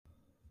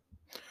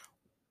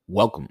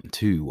Welcome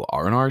to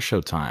R&R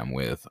Showtime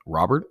with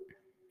Robert.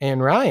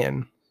 And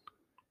Ryan.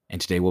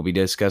 And today we'll be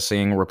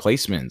discussing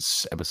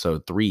Replacements,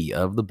 episode 3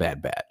 of The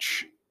Bad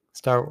Batch.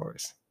 Star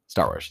Wars.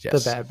 Star Wars,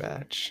 yes. The Bad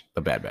Batch. The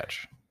Bad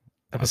Batch.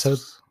 Episode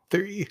That's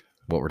 3.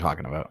 what we're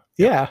talking about.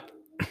 Yeah.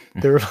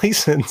 The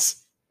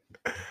Replacements.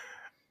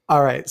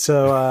 All right.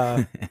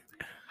 So,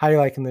 how are you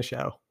liking the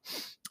show?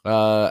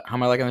 How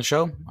am I liking the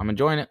show? I'm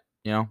enjoying it.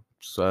 You know,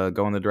 it's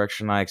going the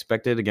direction I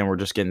expected. Again, we're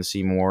just getting to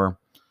see more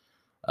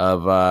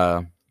of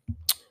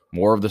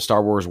the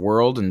Star Wars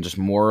world and just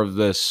more of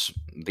the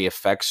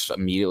effects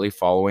immediately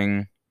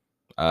following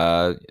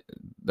the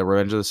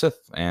Revenge of the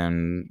Sith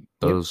and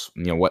those,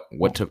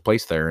 what took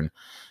place there, and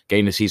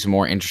getting to see some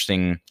more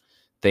interesting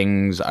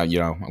things.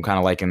 I'm kind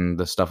of liking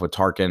the stuff with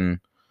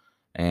Tarkin,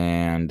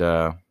 and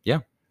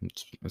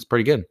it's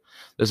pretty good.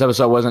 This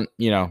episode wasn't,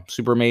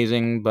 super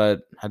amazing,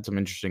 but had some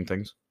interesting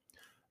things.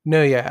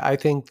 No, yeah, I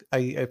think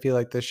I feel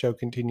like the show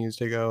continues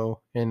to go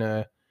in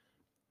a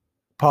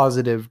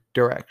positive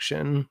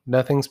direction.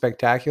 Nothing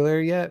spectacular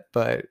yet,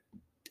 but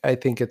I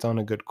think it's on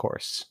a good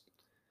course.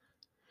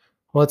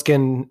 Let's get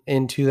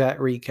into that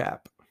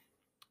recap.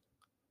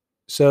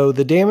 So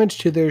the damage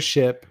to their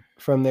ship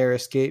from their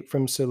escape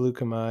from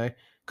Seleucami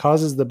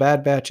causes the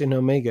Bad Batch and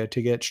Omega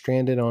to get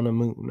stranded on a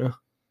moon.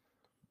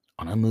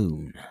 On a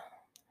moon.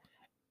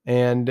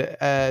 And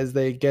as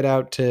they get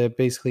out to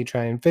basically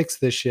try and fix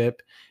the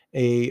ship,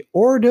 a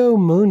Ordo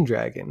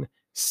Moondragon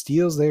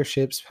steals their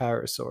ship's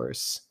power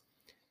source.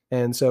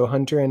 And so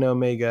Hunter and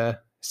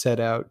Omega set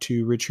out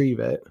to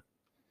retrieve it.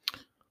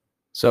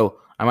 So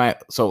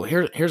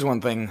here's one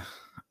thing.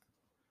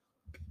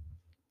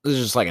 This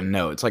is just like a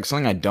note. It's like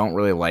something I don't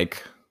really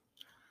like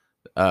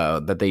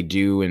that they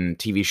do in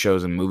TV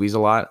shows and movies a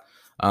lot.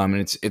 And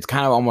it's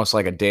kind of almost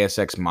like a Deus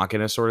Ex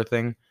Machina sort of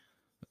thing.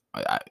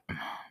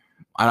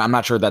 I'm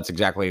not sure that's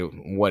exactly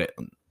what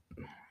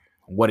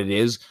it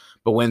is,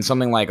 but when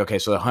something like, okay,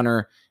 so the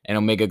Hunter and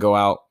Omega go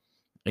out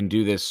and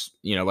do this,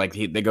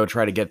 they go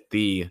try to get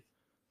the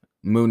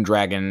Moon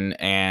Dragon,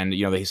 and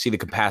they see the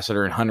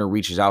capacitor, and Hunter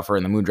reaches out for it,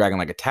 and the Moon Dragon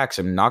attacks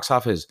him, knocks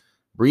off his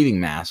breathing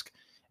mask,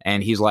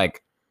 and he's starting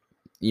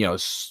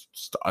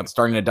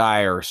to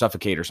die or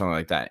suffocate or something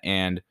like that,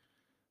 and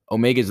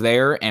Omega's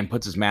there and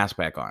puts his mask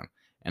back on.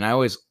 And I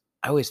always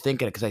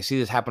think it, because I see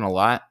this happen a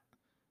lot,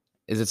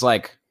 is it's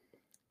like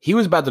he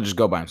was about to just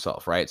go by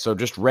himself, right? So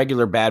just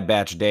regular Bad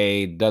Batch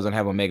day, doesn't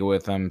have Omega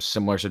with him,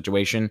 similar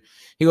situation.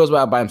 He goes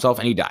by himself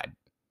and he died.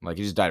 He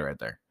just died right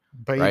there.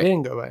 But he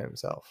didn't go by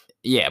himself.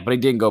 Yeah, but he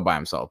didn't go by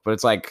himself. But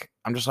it's like,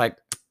 I'm just like,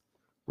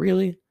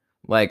 really?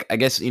 I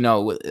guess,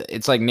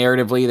 it's like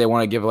narratively, they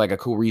want to give a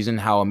cool reason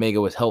how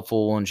Omega was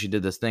helpful and she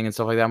did this thing and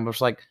stuff like that. I'm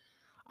just like,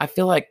 I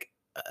feel like,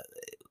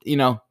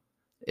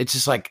 it's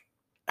just like,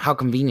 how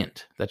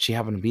convenient that she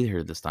happened to be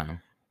here this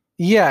time.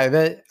 Yeah,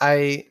 that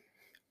I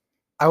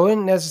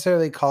wouldn't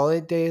necessarily call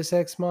it Deus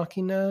Ex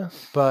Machina,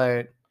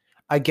 but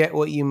I get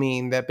what you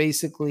mean. That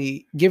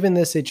basically, given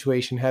this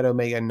situation, had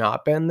Omega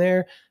not been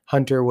there,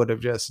 Hunter would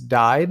have just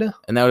died.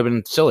 And that would have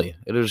been silly.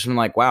 It would have just been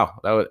like, wow.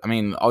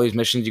 All these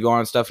missions you go on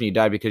and stuff, and you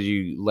die because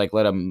you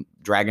let a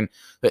dragon.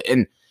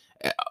 And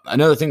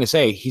another thing to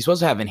say, he's supposed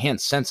to have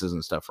enhanced senses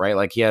and stuff,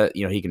 right?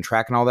 He can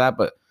track and all that,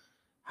 but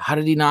how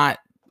did he not,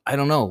 I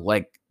don't know,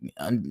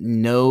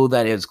 know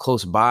that it's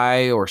close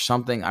by or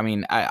something? I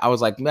mean, I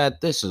was like, man,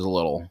 this is a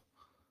little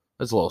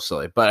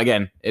silly, but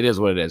again, it is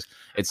what it is.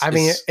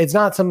 It's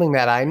not something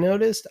that I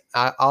noticed,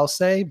 I'll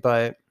say,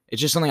 but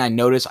it's just something I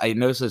noticed. I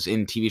noticed this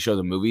in TV shows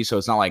and movies, so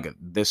it's not like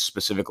this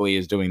specifically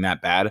is doing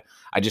that bad.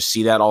 I just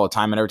see that all the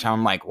time, and every time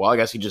I'm like, well, I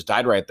guess he just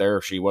died right there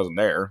if she wasn't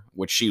there,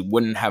 which she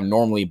wouldn't have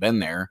normally been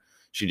there.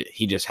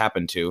 He just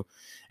happened to,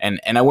 and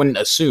I wouldn't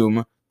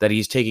assume that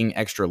he's taking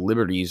extra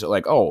liberties.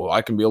 Like, oh,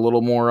 I can be a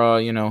little more,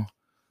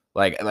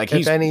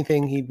 if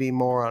anything, he'd be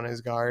more on his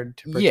guard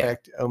to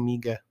protect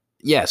Omega.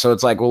 Yeah, so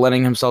it's like, well,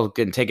 letting himself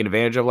get taken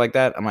advantage of like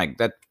that. I'm like,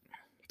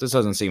 this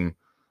doesn't seem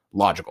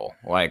logical,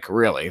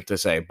 really, to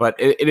say, but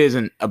it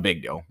isn't a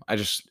big deal. I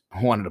just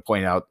wanted to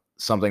point out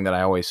something that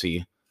I always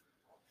see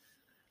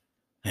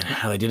and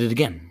how they did it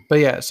again. But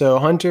yeah, so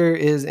Hunter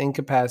is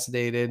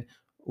incapacitated,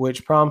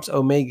 which prompts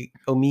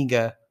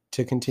Omega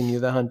to continue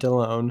the hunt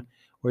alone,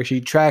 where she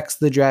tracks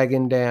the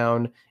dragon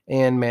down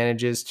and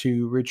manages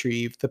to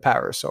retrieve the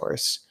power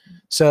source.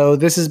 So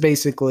this is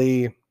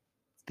basically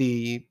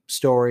the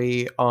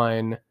story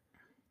on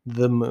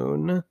the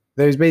moon.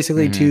 There's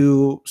basically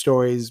two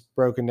stories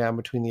broken down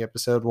between the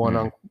episode, one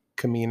on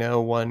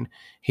Kamino, one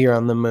here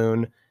on the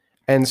moon.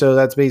 And so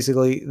that's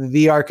basically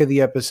the arc of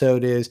the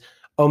episode is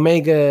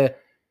Omega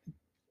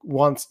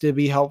wants to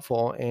be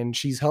helpful and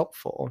she's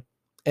helpful.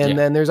 And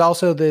then there's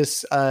also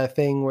this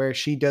thing where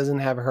she doesn't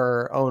have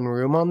her own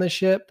room on the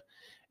ship.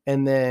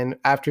 And then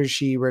after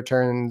she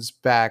returns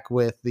back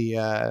with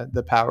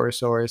the power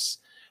source,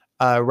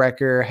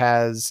 Wrecker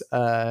has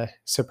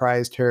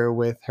surprised her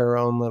with her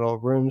own little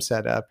room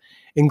setup,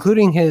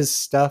 including his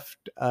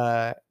stuffed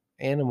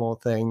animal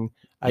thing.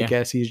 I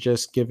guess he's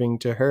just giving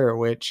to her,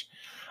 which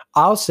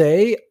I'll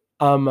say,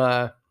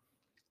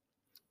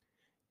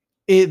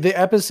 it The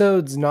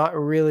episode's not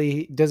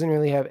really doesn't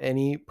really have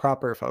any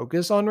proper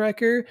focus on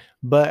Wrecker,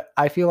 but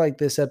I feel like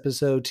this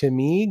episode to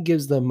me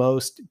gives the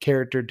most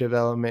character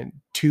development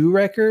to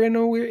Wrecker in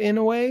a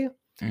way.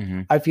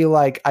 Mm-hmm. I feel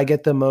like I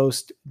get the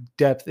most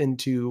depth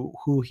into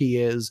who he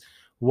is,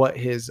 what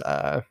his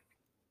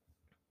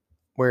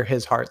where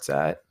his heart's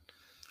at,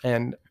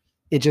 and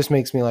it just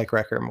makes me like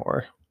Wrecker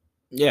more.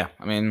 Yeah,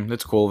 I mean,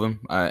 it's cool of him.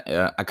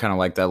 I kind of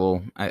like that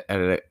little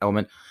added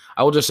element.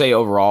 I will just say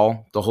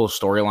overall, the whole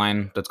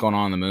storyline that's going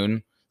on the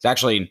moon is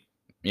actually,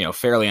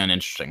 fairly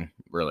uninteresting,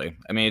 really.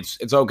 I mean,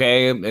 it's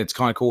okay. It's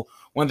kind of cool.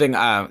 One thing,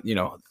 I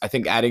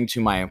think adding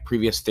to my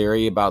previous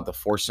theory about the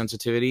force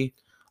sensitivity,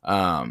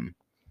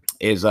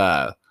 is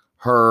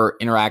her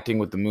interacting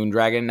with the moon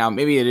dragon. Now,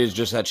 maybe it is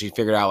just that she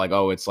figured out like,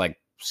 oh, it's like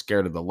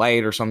scared of the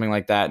light or something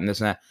like that, and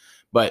this and that.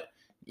 But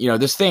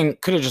this thing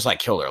could have just like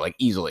killed her like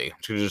easily.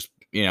 She could have just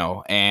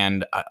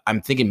and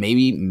I'm thinking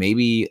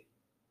maybe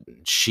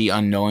she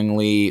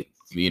unknowingly,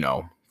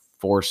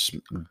 force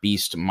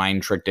beast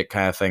mind tricked it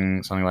kind of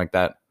thing, something like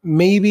that.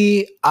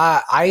 Maybe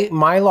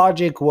my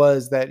logic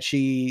was that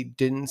she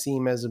didn't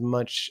seem as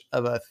much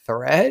of a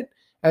threat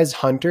as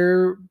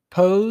Hunter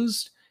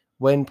posed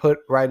when put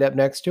right up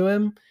next to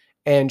him,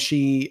 and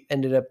she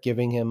ended up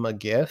giving him a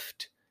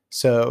gift.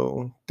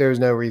 So there's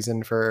no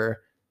reason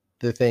for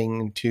the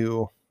thing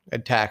to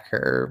attack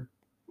her.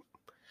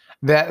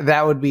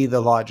 That would be the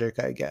logic,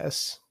 I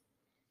guess.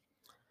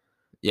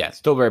 Yeah, it's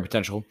still very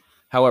potential.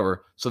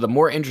 However, so the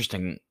more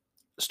interesting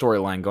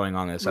storyline going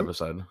on in this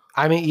episode.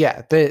 I mean,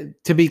 yeah,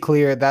 to be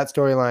clear, that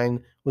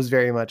storyline was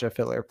very much a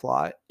filler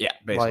plot. Yeah,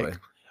 basically. Like,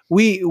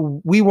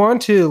 we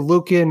want to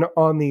look in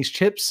on these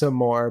chips some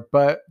more,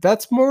 but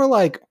that's more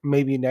like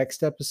maybe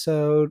next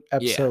episode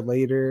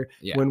later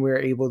when we're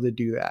able to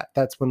do that.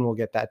 That's when we'll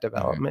get that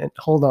development.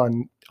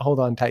 Mm-hmm. Hold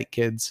on tight,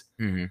 kids.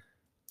 Mm-hmm.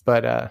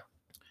 But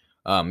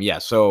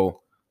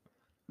so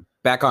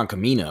back on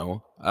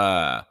Kamino,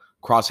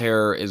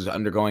 Crosshair is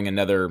undergoing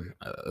another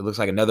it looks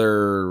like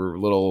another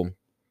little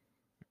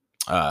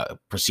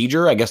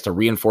procedure, I guess, to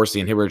reinforce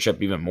the inhibitor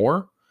chip even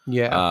more.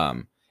 Yeah.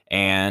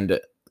 And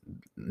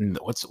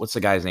what's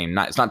the guy's name?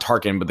 It's not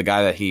Tarkin, but the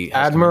guy that he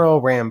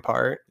Admiral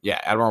Rampart. Yeah,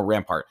 Admiral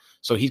Rampart.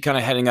 So he's kind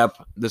of heading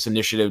up this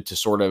initiative to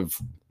sort of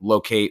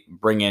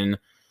bring in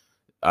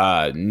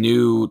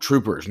new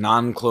troopers,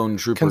 non-clone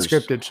troopers,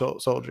 conscripted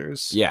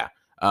soldiers. Yeah.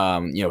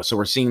 So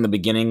we're seeing the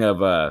beginning of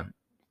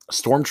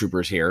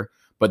stormtroopers here,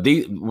 but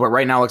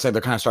right now it looks like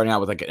they're kind of starting out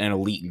with like an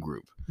elite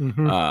group.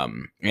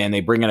 Mm-hmm. And they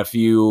bring in a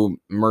few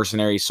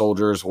mercenary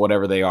soldiers,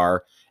 whatever they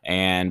are,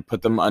 and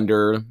put them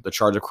under the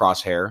charge of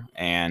Crosshair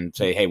and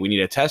say, hey, we need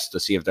a test to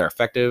see if they're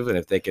effective and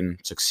if they can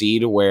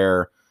succeed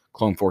where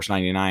Clone Force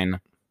 99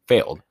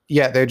 failed.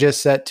 Yeah, they're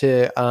just set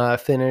to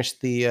finish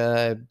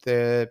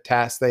the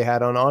task they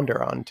had on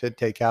Onderon to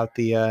take out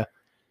the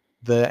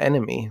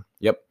enemy.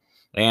 Yep.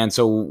 And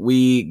so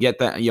we get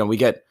that, we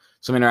get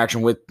some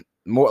interaction with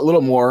a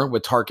little more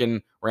with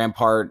Tarkin,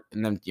 Rampart,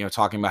 and then,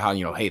 talking about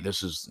how, hey,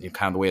 this is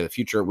kind of the way of the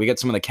future. We get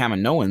some of the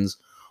Kaminoans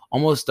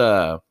almost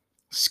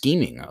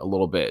scheming a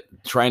little bit,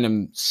 trying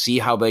to see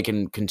how they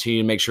can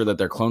continue to make sure that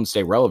their clones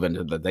stay relevant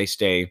and that they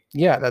stay.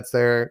 Yeah, that's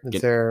their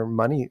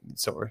money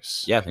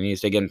source. Yeah, they need to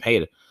stay getting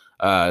paid.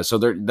 So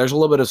there's a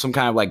little bit of some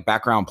kind of like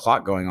background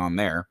plot going on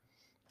there.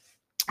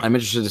 I'm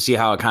interested to see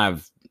how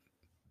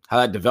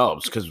that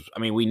develops, because I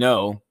mean, we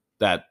know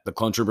that the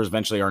clone troopers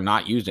eventually are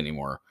not used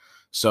anymore.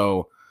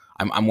 So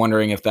I'm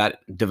wondering if that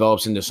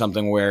develops into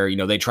something where,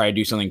 they try to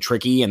do something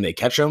tricky and they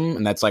catch them,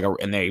 and that's like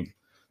and they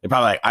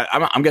probably like,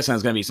 I'm guessing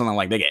it's going to be something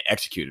like they get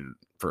executed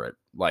for it.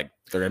 Like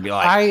they're going to be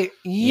like,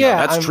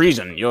 that's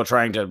treason. You're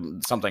trying to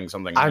something.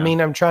 I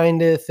mean, I'm trying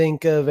to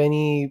think of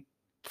any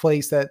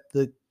place that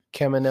the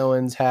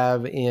Kaminoans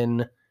have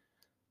in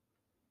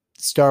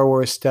Star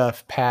Wars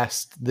stuff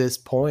past this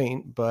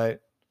point,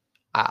 but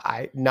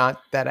I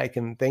not that I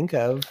can think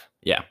of.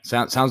 Yeah,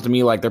 sounds to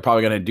me like they're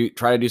probably going to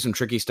try to do some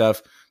tricky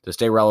stuff to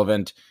stay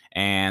relevant,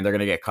 and they're going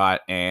to get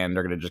caught, and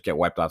they're going to just get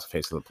wiped off the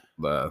face of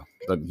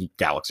the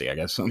galaxy, I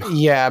guess.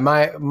 Yeah,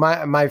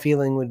 my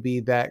feeling would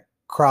be that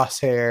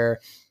Crosshair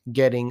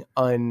getting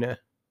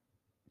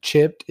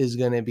unchipped is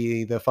going to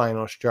be the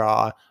final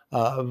straw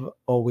of,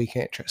 we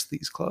can't trust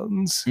these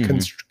clones. Mm-hmm.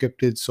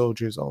 Conscripted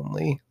soldiers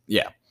only.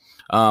 Yeah.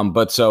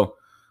 But so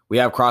we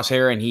have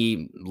Crosshair, and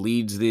he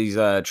leads these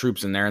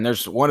troops in there. And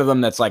there's one of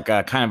them that's like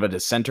kind of a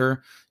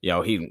dissenter.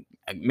 He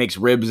makes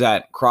ribs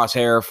at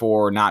Crosshair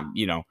for not,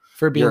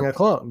 for being a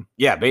clone.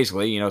 Yeah,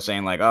 basically,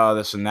 saying like, oh,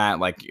 this and that,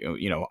 like,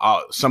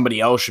 somebody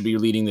else should be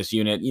leading this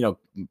unit,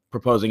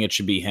 proposing it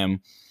should be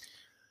him.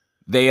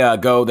 They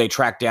they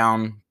track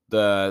down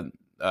the,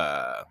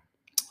 I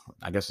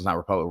guess it's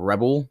not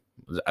Rebel.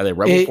 Are they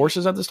Rebel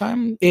forces at this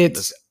time?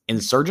 It's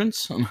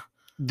insurgents.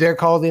 They're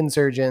called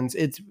insurgents.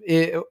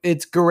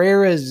 It's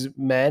Guerrera's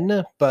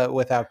men, but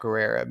without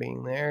Guerrera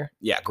being there.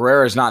 Yeah,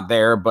 Guerrera's not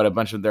there, but a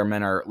bunch of their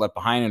men are left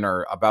behind and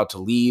are about to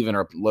leave and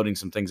are loading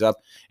some things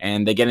up.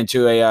 And they get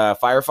into a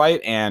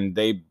firefight, and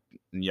they,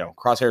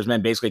 Crosshair's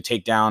men basically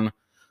take down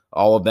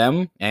all of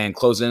them and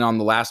close in on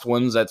the last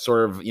ones that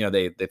sort of,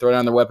 they throw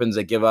down their weapons,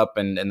 they give up,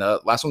 and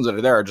the last ones that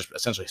are there are just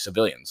essentially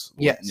civilians.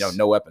 Yes.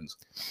 No weapons.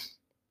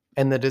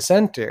 And the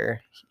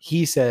dissenter,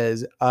 he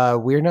says,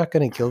 we're not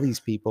going to kill these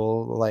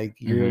people. Like,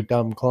 you're a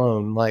dumb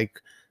clone.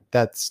 Like,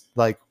 that's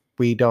like,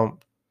 we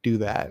don't do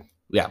that.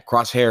 Yeah,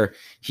 Crosshair,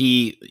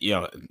 he,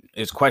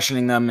 is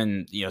questioning them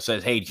and,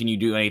 says, hey, can you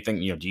do anything?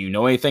 Do you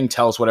know anything?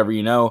 Tell us whatever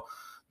you know.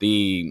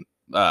 The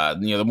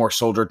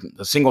the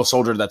single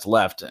soldier that's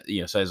left,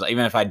 says,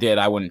 even if I did,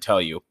 I wouldn't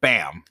tell you.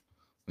 Bam.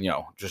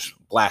 Just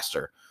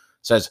blaster.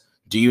 Says,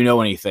 do you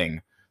know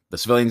anything? The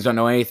civilians don't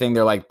know anything.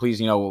 They're like, please,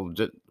 we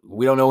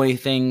don't know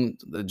anything.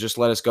 Just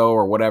let us go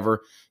or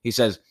whatever. He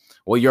says,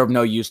 well, you're of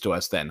no use to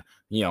us then.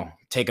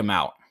 Take him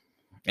out.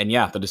 And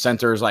yeah, the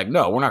dissenter is like,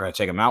 no, we're not going to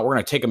take him out. We're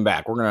going to take him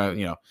back. We're going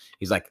to,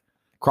 he's like,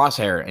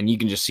 Crosshair. And you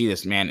can just see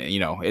this, man,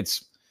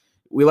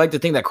 we like to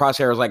think that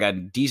Crosshair is like a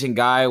decent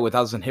guy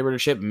without his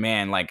inhibitorship.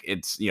 Man, like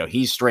it's,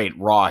 he's straight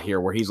raw here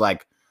where he's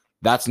like,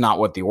 that's not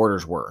what the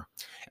orders were.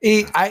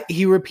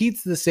 He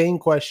repeats the same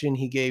question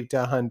he gave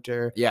to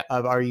Hunter. Yeah.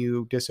 Of, are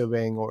you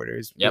disobeying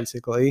orders,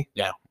 basically?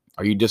 Yeah.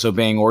 Are you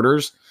disobeying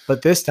orders?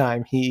 But this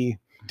time he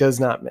does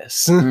not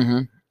miss.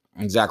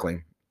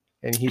 Exactly.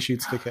 And he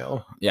shoots to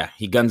kill. Yeah.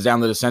 He guns down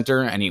the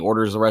dissenter and he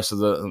orders the rest of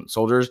the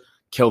soldiers,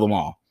 kill them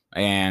all.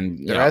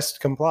 And the rest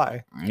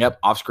comply. Yep.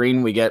 Off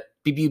screen, we get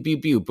pew, pew, pew,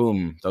 pew,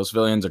 boom. Those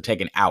civilians are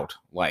taken out,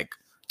 like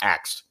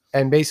axed.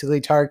 And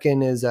basically,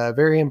 Tarkin is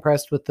very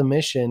impressed with the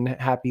mission,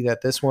 happy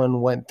that this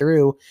one went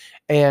through.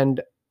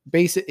 And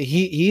basically,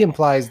 he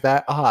implies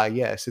that,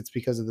 yes, it's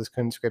because of this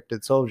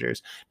conscripted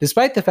soldiers.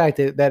 Despite the fact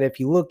that if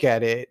you look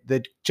at it,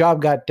 the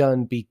job got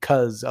done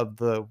because of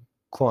the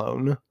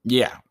clone.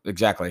 Yeah,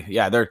 exactly.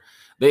 Yeah, they're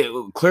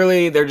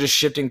just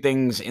shifting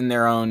things in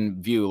their own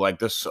view. Like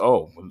this,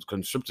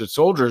 conscripted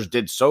soldiers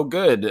did so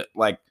good.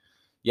 Like,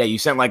 yeah, you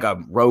sent like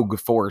a rogue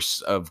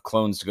force of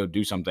clones to go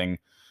do something.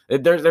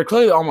 They're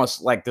clearly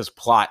almost like this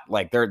plot.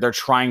 Like they're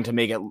trying to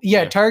make it.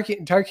 Yeah,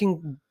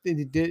 Tarkin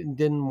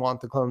didn't want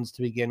the clones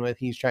to begin with.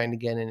 He's trying to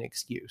get an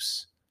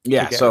excuse.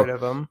 Yeah, to get so rid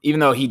of them. Even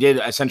though he did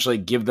essentially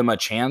give them a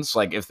chance,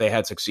 like if they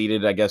had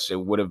succeeded, I guess it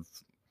would have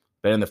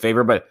been in the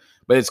favor. But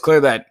it's clear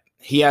that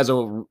he has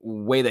a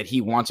way that he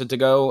wants it to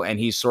go, and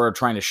he's sort of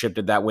trying to shift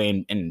it that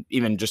way, and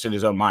even just in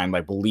his own mind,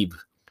 like believe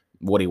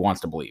what he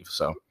wants to believe.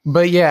 So,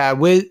 but yeah,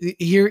 with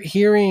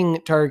hearing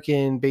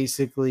Tarkin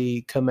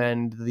basically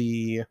commend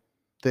the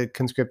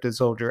conscripted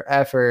soldier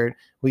effort,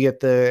 we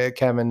get the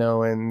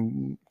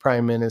Kaminoan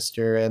prime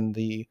minister and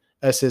the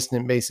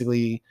assistant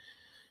basically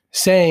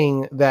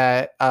saying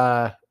that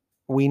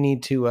we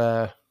need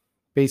to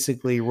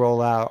basically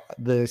roll out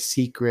the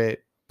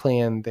secret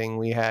plan thing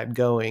we had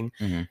going.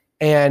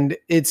 And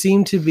it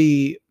seemed to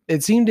me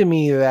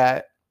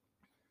that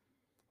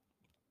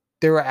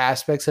there were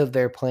aspects of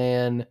their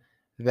plan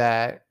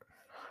that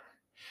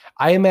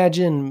I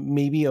imagine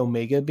maybe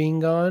Omega being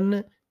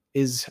gone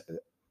is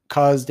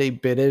caused a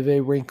bit of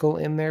a wrinkle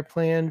in their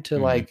plan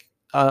to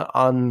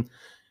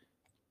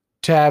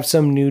to have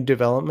some new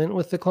development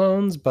with the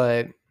clones,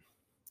 but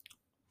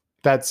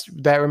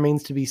that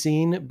remains to be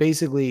seen.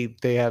 Basically,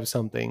 they have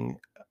something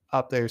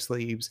up their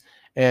sleeves,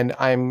 and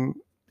I'm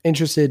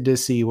interested to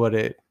see what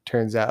it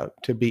turns out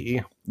to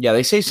be. Yeah,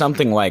 they say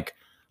something like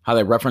how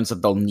they reference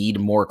that they'll need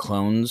more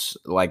clones,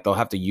 like they'll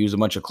have to use a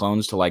bunch of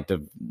clones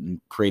to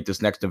create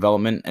this next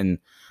development, and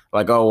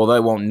like, oh, well, they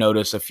won't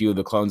notice a few of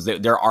the clones.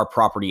 They're our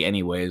property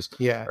anyways,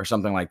 or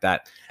something like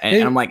that.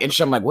 And I'm like,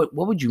 interested. I'm like, what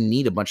would you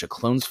need a bunch of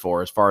clones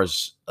for as far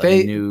as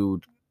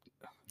new?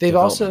 They've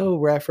also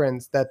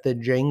referenced that the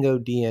Jango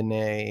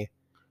DNA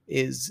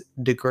is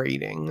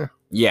degrading.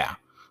 Yeah,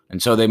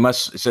 and so they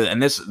must. So,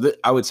 and this,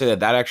 I would say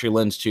that actually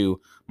lends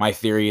to my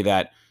theory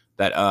that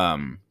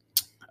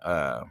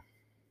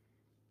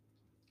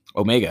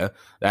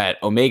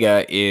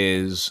Omega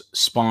is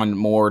spawned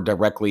more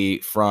directly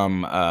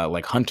from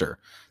like Hunter,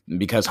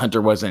 because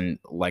Hunter wasn't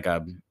like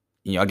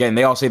again,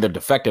 they all say they're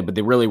defective, but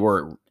they really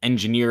were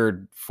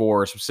engineered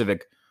for a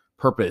specific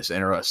purpose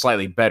and are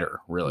slightly better,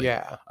 really.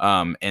 Yeah.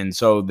 And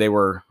so they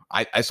were.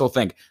 I still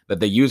think that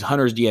they use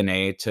Hunter's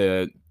DNA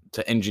to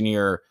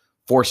engineer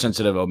Force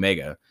sensitive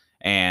Omega,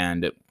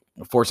 and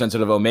Force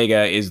sensitive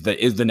Omega is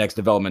the next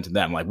development to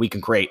them. Like, we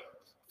can create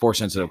Force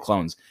sensitive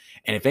clones.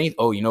 And if any,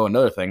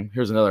 another thing,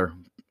 here's another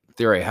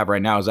theory I have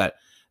right now, is that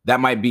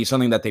might be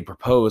something that they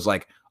propose,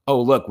 like,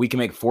 oh, look, we can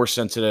make Force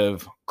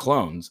sensitive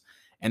clones.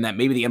 And that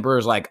maybe the Emperor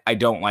is like, I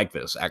don't like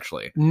this,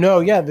 actually. No,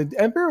 yeah, the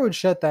Emperor would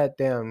shut that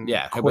down.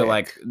 Yeah, he'll be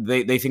like,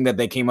 they think that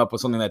they came up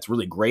with something that's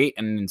really great,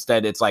 and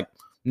instead it's like,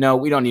 no,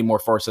 we don't need more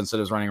Force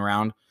sensitives running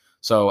around.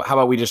 So how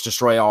about we just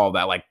destroy all of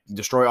that? Like,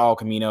 destroy all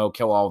Kamino,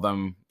 kill all of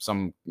them.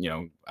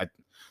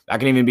 That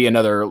can even be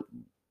another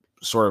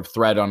sort of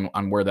thread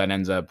on where that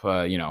ends up.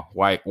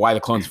 Why the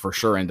clones for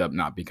sure end up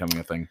not becoming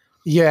a thing.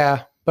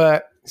 Yeah,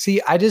 but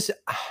see, I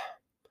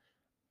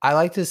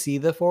like to see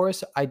the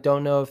Force. I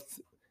don't know if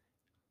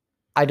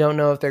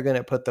they're going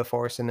to put the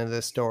Force into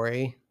this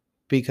story,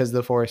 because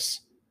the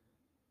Force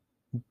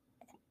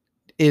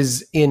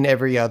is in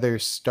every other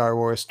Star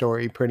Wars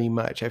story pretty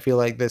much. I feel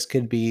like this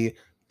could be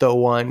the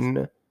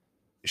one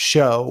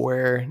show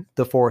where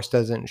the Force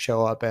doesn't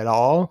show up at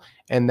all,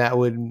 and that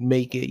would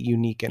make it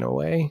unique in a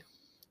way.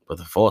 But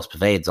the Force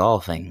pervades all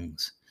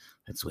things.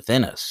 It's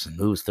within us and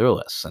moves through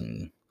us,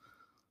 and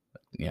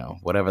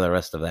whatever the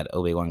rest of that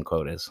Obi-Wan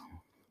quote is.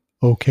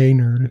 Okay,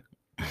 nerd.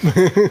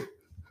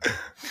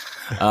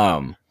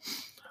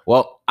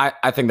 Well,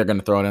 I think they're going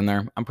to throw it in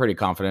there. I'm pretty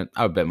confident.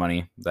 I would bet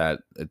money that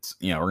it's,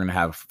 we're going to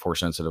have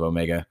Force sensitive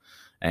Omega,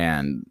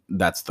 and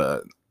that's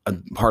the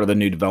part of the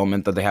new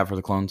development that they have for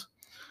the clones.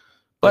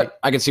 But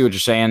I can see what you're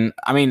saying.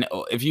 I mean,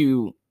 if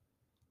you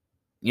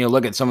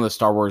look at some of the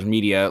Star Wars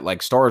media,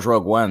 like Star Wars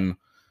Rogue One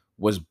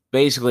was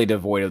basically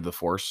devoid of the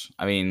Force.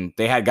 I mean,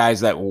 they had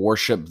guys that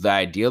worshiped the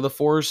idea of the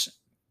Force,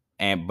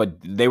 but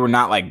they were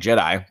not like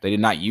Jedi. They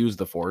did not use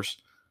the Force.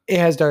 It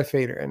has Darth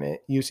Vader in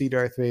it. You see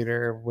Darth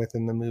Vader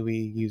within the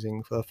movie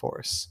using the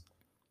Force.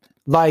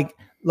 Like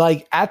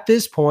at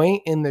this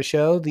point in the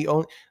show,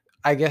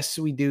 I guess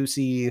we do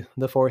see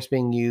the Force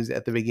being used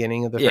at the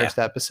beginning of the first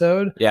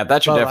episode. Yeah, if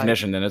that's your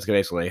definition, then it's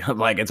basically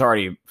like it's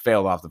already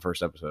failed off the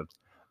first episode.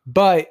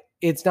 But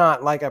it's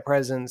not like a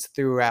presence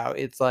throughout.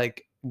 It's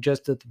like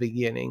just at the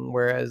beginning,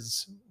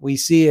 whereas we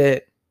see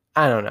it,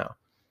 I don't know.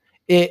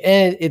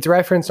 It's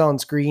referenced on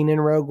screen in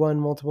Rogue One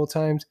multiple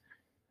times.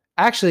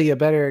 Actually, a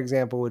better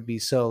example would be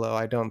Solo.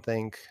 I don't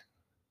think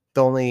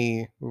the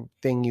only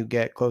thing you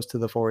get close to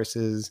the Force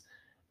is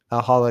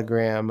a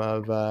hologram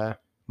of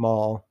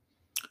Maul.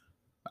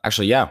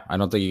 Actually, yeah. I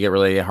don't think you get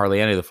really hardly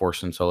any of the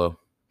Force in Solo.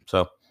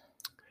 So,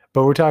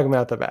 but we're talking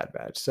about the Bad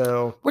Batch.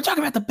 So we're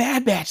talking about the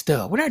Bad Batch,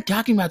 though. We're not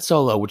talking about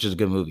Solo, which is a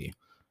good movie.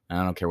 And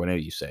I don't care what any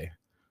of you say.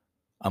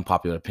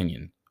 Unpopular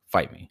opinion.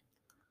 Fight me.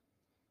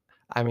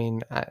 I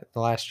mean, The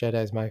Last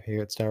Jedi is my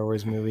favorite Star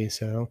Wars movie,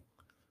 so...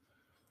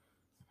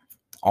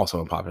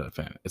 Also unpopular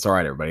opinion. It's all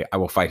right, everybody. I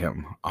will fight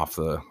him off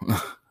the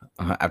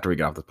after we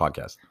get off this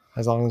podcast.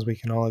 As long as we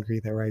can all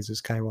agree that Rise of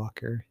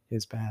Skywalker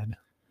is bad.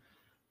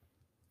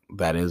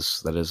 That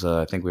is.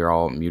 I think we are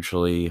all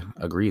mutually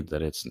agreed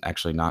that it's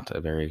actually not a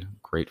very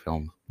great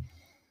film.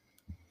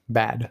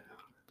 Bad.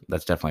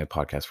 That's definitely a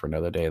podcast for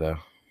another day, though.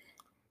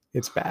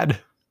 It's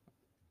bad.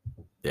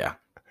 Yeah.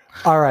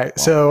 All right.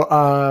 Well,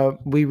 so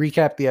we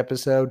recap the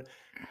episode.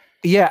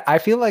 Yeah, I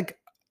feel like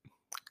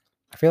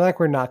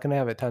we're not going to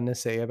have a ton to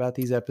say about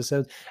these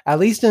episodes, at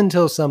least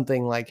until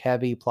something like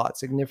heavy plot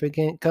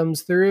significant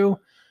comes through.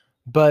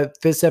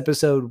 But this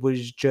episode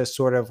was just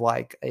sort of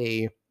like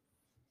a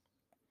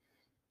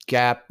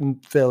gap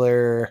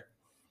filler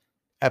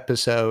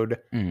episode.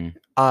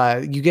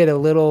 Mm-hmm. You get a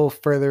little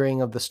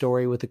furthering of the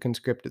story with the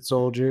conscripted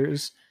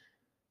soldiers.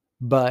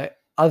 But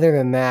other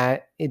than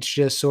that, it's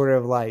just sort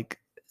of like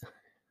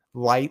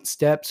light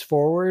steps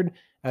forward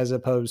as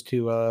opposed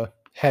to a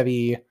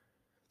heavy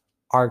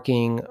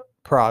arcing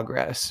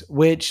progress,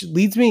 which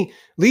leads me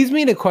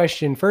to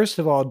question, first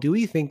of all, do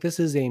we think this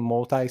is a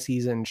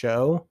multi-season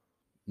show?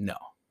 No.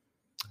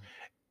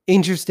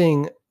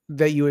 Interesting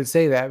that you would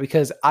say that,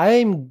 because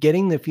I'm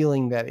getting the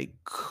feeling that it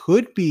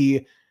could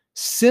be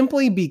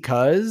simply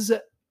because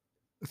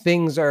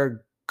things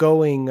are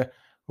going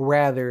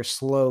rather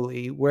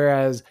slowly,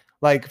 whereas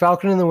like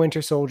Falcon and the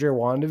Winter Soldier,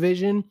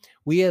 WandaVision,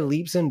 we had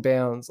leaps and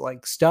bounds.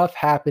 Like stuff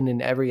happened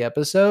in every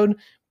episode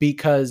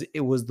because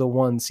it was the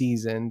one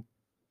season.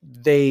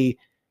 They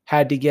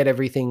had to get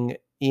everything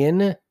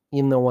in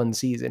the one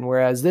season.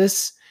 Whereas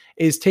this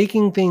is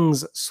taking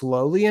things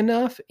slowly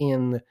enough.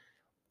 And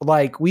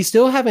like, we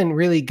still haven't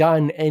really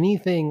gotten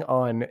anything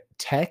on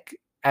Tech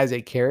as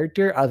a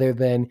character other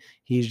than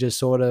he's just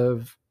sort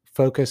of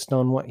focused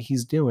on what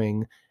he's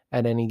doing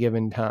at any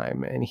given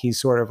time. And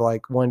he's sort of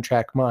like one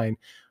track mind.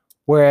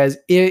 Whereas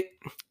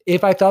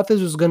if I thought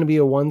this was going to be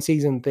a one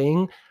season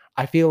thing,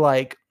 I feel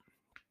like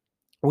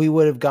we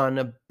would have gotten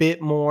a bit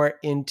more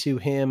into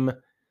him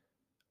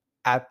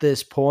at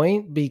this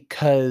point,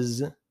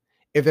 because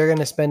if they're going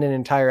to spend an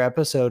entire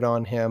episode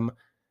on him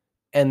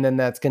and then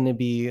that's going to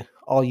be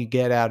all you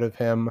get out of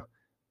him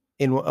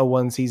in a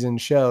one season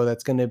show,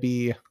 that's going to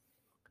be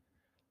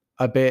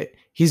a bit,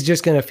 he's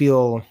just going to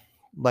feel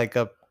like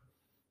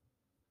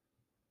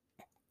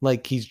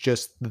he's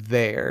just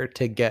there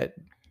to get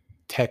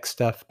Tech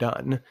stuff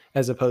done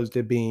as opposed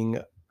to being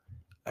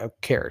a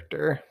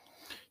character.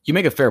 You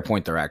make a fair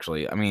point there,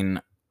 actually. I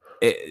mean,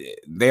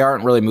 they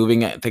aren't really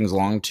moving things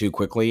along too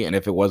quickly, and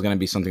if it was going to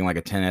be something like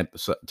a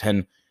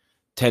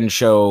 10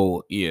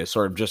 show,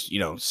 sort of just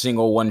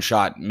single one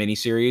shot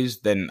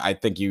miniseries, then I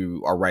think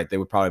you are right. They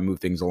would probably move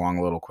things along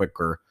a little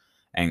quicker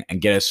and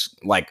get us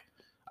like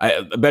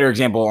a better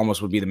example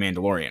almost would be The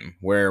Mandalorian,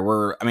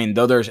 where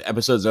though there's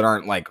episodes that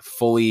aren't like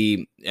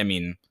fully,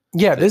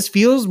 this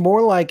feels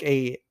more like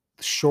a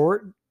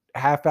short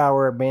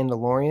half-hour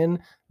Mandalorian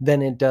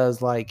than it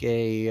does like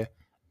a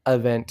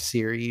event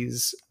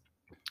series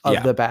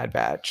of the Bad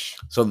Batch.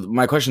 So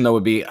my question though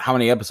would be, how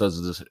many episodes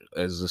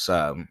is this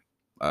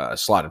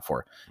slotted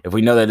for? If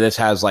we know that this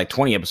has like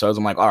 20 episodes,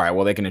 I'm like, all right,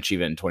 well, they can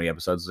achieve it in 20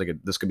 episodes.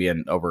 This could be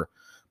an over.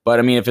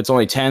 But if it's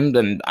only 10,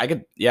 then I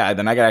could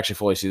actually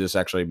fully see this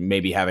actually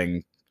maybe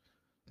having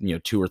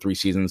 2 or 3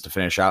 seasons to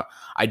finish out.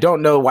 I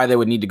don't know why they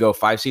would need to go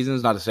 5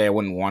 seasons. Not to say I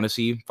wouldn't want to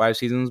see 5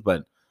 seasons,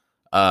 but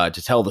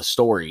to tell the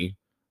story,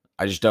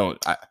 I just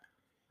don't.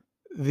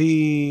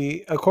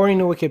 According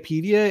to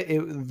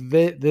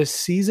Wikipedia, this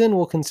season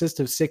will consist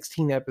of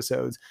 16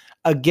 episodes.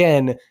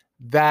 Again,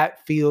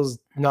 that feels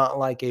not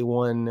like a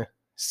one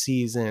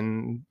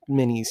season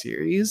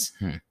miniseries.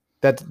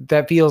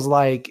 That feels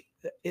like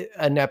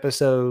an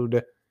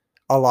episode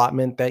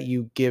allotment that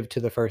you give to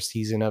the first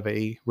season of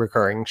a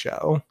recurring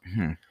show.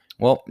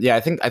 Well, yeah, I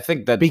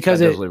think that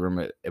because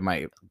it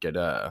might get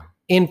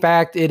in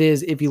fact, it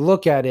is, if you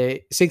look at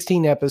it,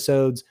 16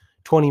 episodes,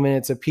 20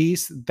 minutes a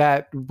piece,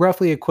 that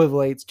roughly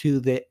equivalates to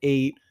the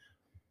 8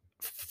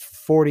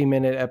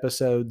 40-minute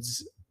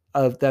episodes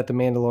of that The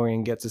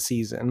Mandalorian gets a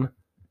season.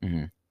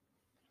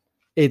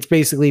 It's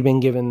basically been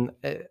given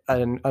a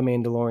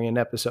Mandalorian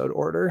episode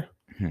order.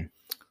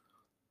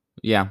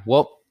 Yeah,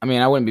 well, I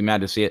mean, I wouldn't be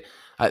mad to see it.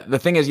 The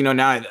thing is,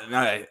 now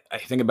I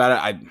think about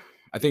it,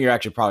 I think you're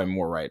actually probably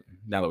more right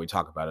now that we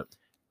talk about it.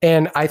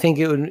 And I think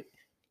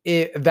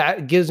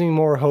that gives me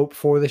more hope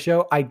for the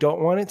show. I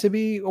don't want it to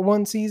be a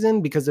one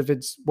season, because if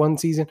it's one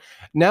season,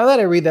 now that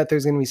I read that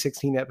there's going to be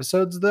 16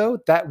 episodes, though,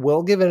 that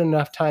will give it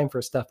enough time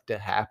for stuff to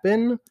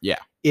happen. Yeah.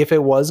 If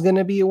it was going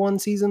to be a one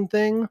season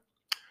thing.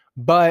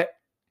 But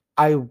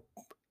I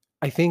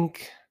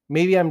think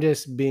maybe I'm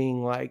just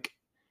being like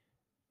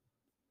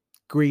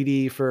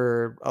greedy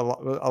for a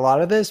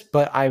lot of this,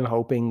 but I'm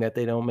hoping that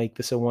they don't make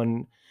this a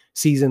one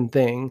season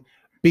thing,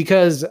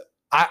 because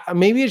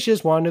maybe it's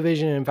just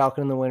WandaVision and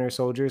Falcon and the Winter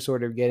Soldier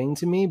sort of getting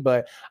to me,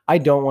 but I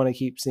don't want to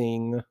keep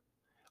seeing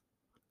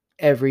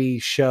every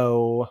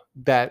show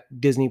that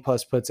Disney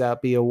Plus puts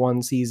out be a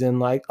one season,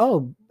 like,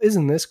 oh,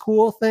 isn't this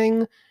cool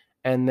thing?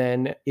 And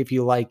then if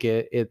you like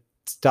it, it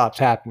stops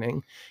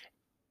happening.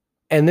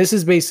 And this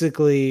is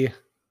basically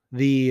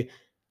the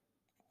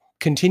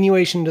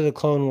continuation to the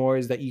Clone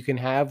Wars that you can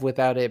have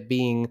without it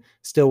being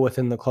still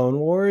within the Clone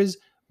Wars,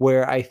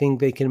 where I think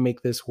they can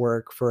make this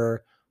work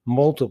for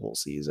multiple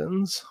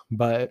seasons.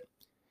 But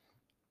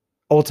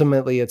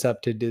ultimately it's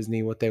up to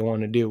Disney what they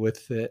want to do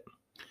with it.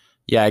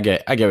 Yeah, I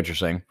get what you're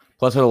saying.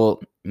 Plus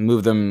it'll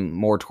move them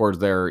more towards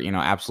their,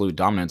 absolute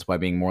dominance by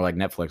being more like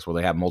Netflix, where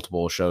they have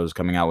multiple shows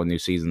coming out with new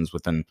seasons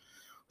within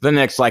the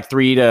next like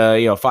 3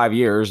 to 5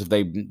 years. If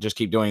they just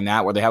keep doing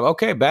that, where they have a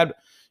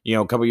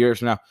couple years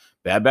from now,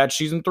 Bad Batch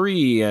season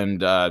 3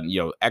 and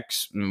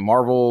X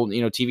Marvel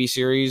TV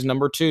series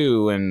number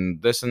 2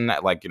 and this and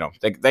that, like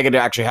they could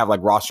actually have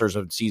like rosters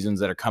of seasons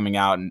that are coming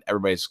out, and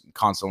everybody's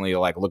constantly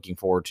like looking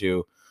forward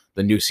to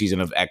the new season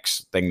of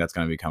X thing that's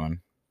going to be coming.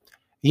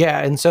 Yeah,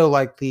 and so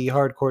like the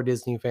hardcore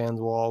Disney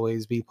fans will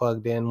always be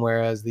plugged in,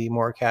 whereas the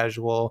more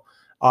casual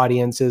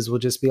audiences will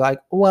just be like,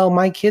 well,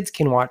 my kids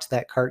can watch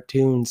that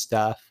cartoon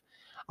stuff,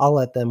 I'll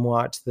let them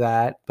watch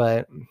that.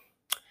 But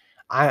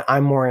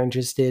I'm more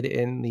interested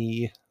in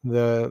the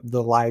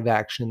live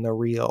action, the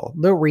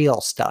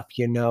real stuff,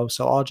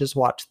 so I'll just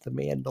watch The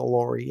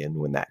Mandalorian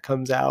when that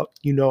comes out.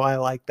 I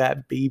like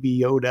that Baby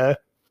Yoda.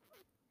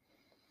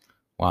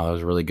 Wow, that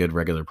was a really good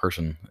regular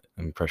person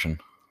impression.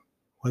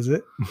 Was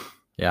it?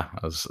 Yeah,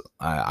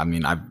 I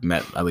mean, I've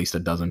met at least a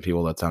dozen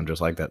people that sound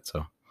just like that,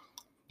 so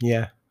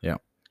yeah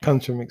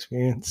comes from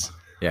experience.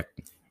 Yeah.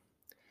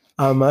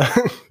 But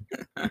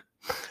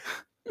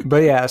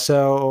yeah,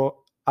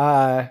 so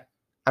I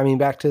mean,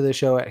 back to the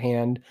show at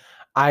hand.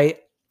 I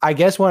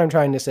guess what I'm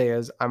trying to say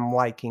is I'm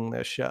liking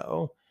this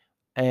show,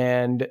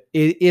 and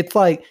it's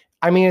like,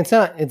 I mean, it's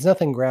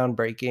nothing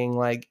groundbreaking.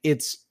 Like,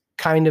 it's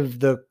kind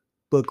of the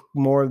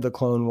more of the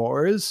Clone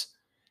Wars,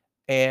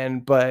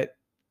 but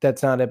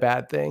that's not a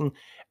bad thing.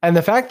 And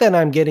the fact that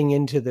I'm getting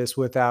into this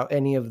without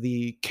any of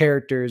the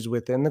characters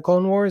within the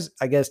Clone Wars,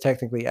 I guess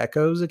technically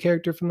Echo's a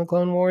character from the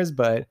Clone Wars,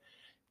 but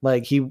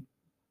like he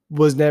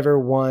was never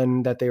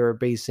one that they were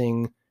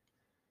basing.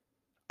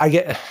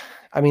 I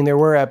mean, there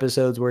were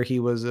episodes where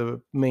he was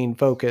a main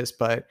focus,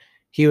 but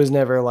he was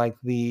never like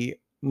the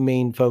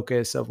main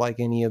focus of like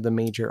any of the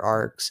major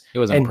arcs. He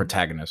wasn't a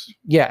protagonist.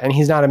 Yeah, and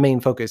he's not a main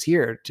focus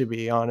here, to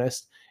be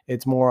honest.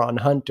 It's more on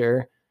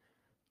Hunter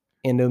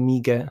and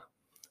Omega.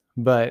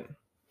 But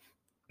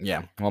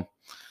yeah, well,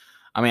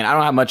 I mean, I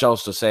don't have much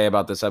else to say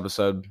about this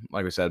episode.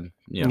 Like we said,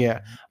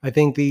 yeah, I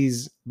think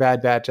these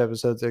Bad Batch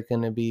episodes are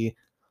going to be,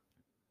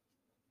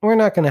 we're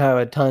not going to have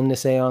a ton to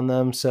say on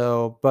them.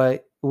 So,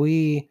 but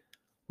we're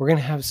going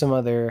to have some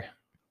other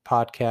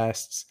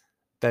podcasts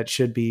that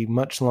should be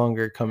much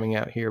longer coming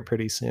out here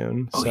pretty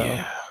soon. Oh, so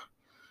yeah,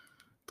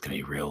 it's going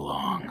to be real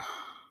long,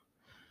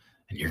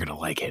 and you're going to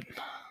like it.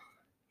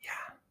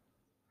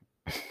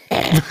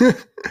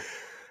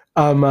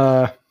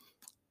 Yeah.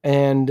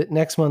 And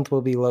next month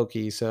will be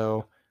Loki,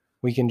 so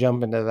we can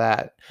jump into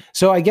that.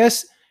 So I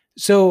guess,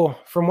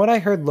 from what I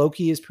heard,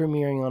 Loki is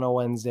premiering on a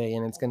Wednesday,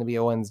 and it's going to be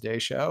a Wednesday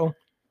show.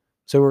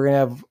 So we're going to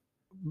have,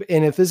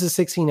 and if this is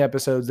 16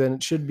 episodes, then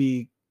it should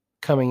be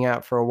coming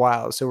out for a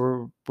while.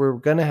 So we're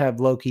going to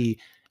have Loki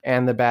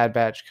and the Bad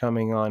Batch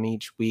coming on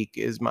each week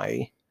is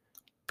my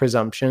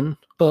presumption.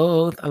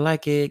 Both. I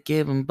like it.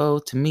 Give them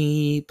both to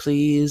me,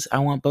 please. I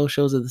want both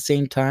shows at the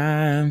same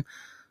time.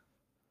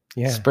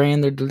 Yeah. Spraying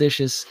their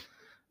delicious,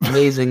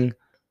 amazing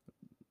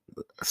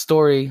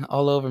story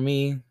all over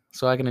me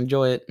so I can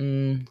enjoy it.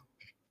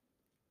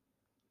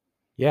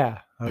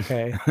 Yeah.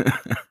 Okay.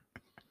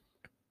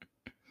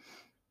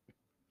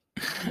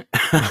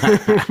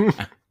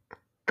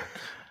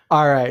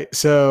 All right.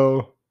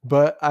 So,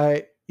 but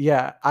I'm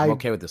I'm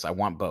okay with this. I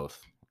want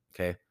both.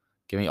 Okay.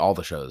 Give me all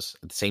the shows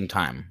at the same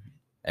time.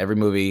 Every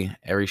movie,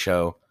 every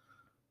show.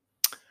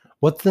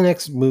 What's the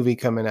next movie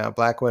coming out?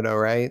 Black Widow,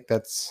 right?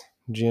 That's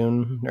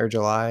June or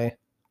July.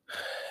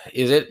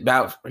 Is it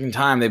about freaking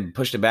time? They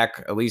pushed it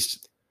back at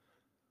least,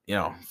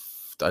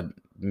 a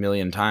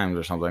million times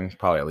or something.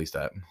 Probably at least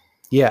that.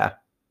 Yeah.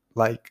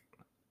 Like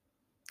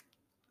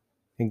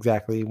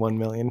exactly 1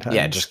 million times.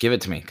 Yeah, just give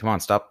it to me. Come on,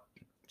 stop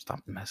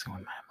messing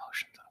with my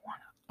emotions.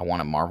 I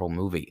want a Marvel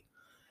movie.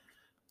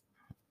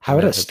 How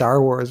about a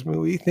Star Wars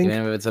movie? Even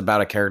if it's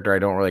about a character I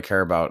don't really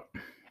care about.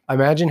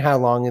 Imagine how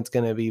long it's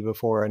going to be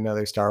before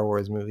another Star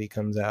Wars movie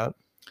comes out.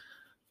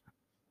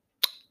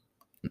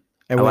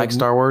 And I like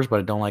Star Wars, but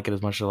I don't like it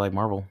as much as I like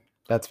Marvel.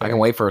 That's fair. I can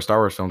wait for a Star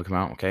Wars film to come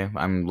out. Okay,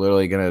 I'm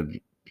literally gonna,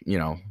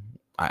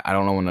 I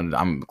don't know when.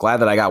 I'm glad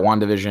that I got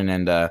WandaVision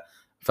and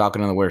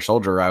Falcon and the Winter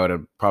Soldier. I would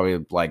have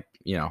probably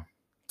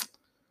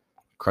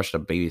crushed a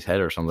baby's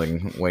head or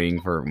something waiting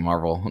for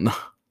Marvel.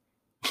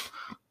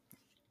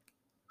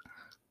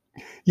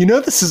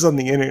 This is on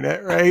the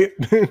internet, right?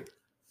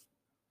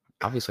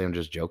 Obviously, I'm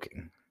just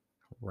joking.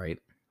 Right.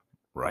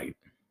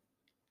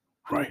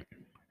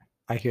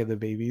 I hear the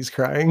babies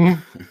crying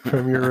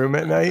from your room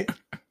at night.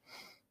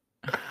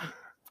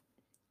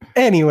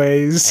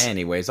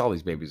 Anyways, all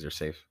these babies are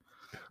safe.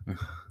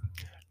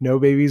 No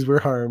babies were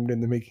harmed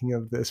in the making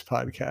of this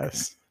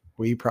podcast.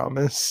 We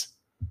promise.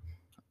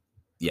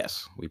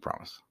 Yes, we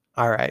promise.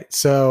 All right.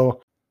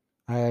 So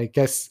I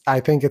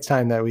think it's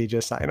time that we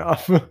just sign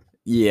off.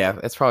 Yeah,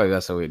 it's probably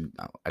best so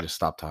I just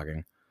stop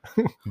talking.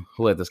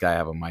 Who let this guy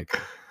have a mic?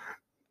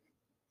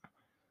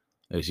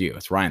 It was you.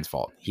 It's Ryan's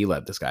fault. He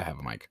let this guy have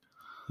a mic.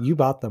 You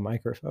bought the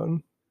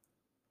microphone.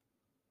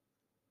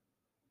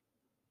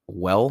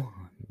 Well,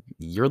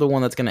 you're the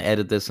one that's going to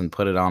edit this and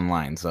put it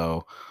online,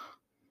 so...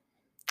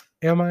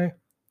 Am I?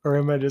 Or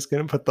am I just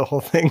going to put the whole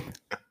thing?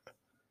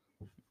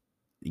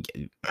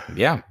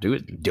 Yeah, do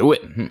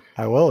it.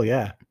 I will,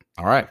 yeah.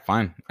 All right,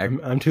 fine.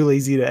 I'm too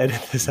lazy to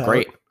edit this out.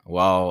 Great.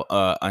 Well,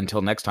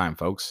 until next time,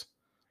 folks,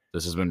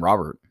 this has been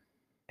Robert.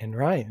 And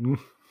Ryan.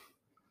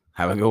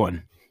 Have a good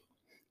one.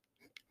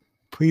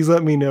 Please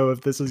let me know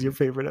if this is your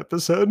favorite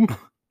episode.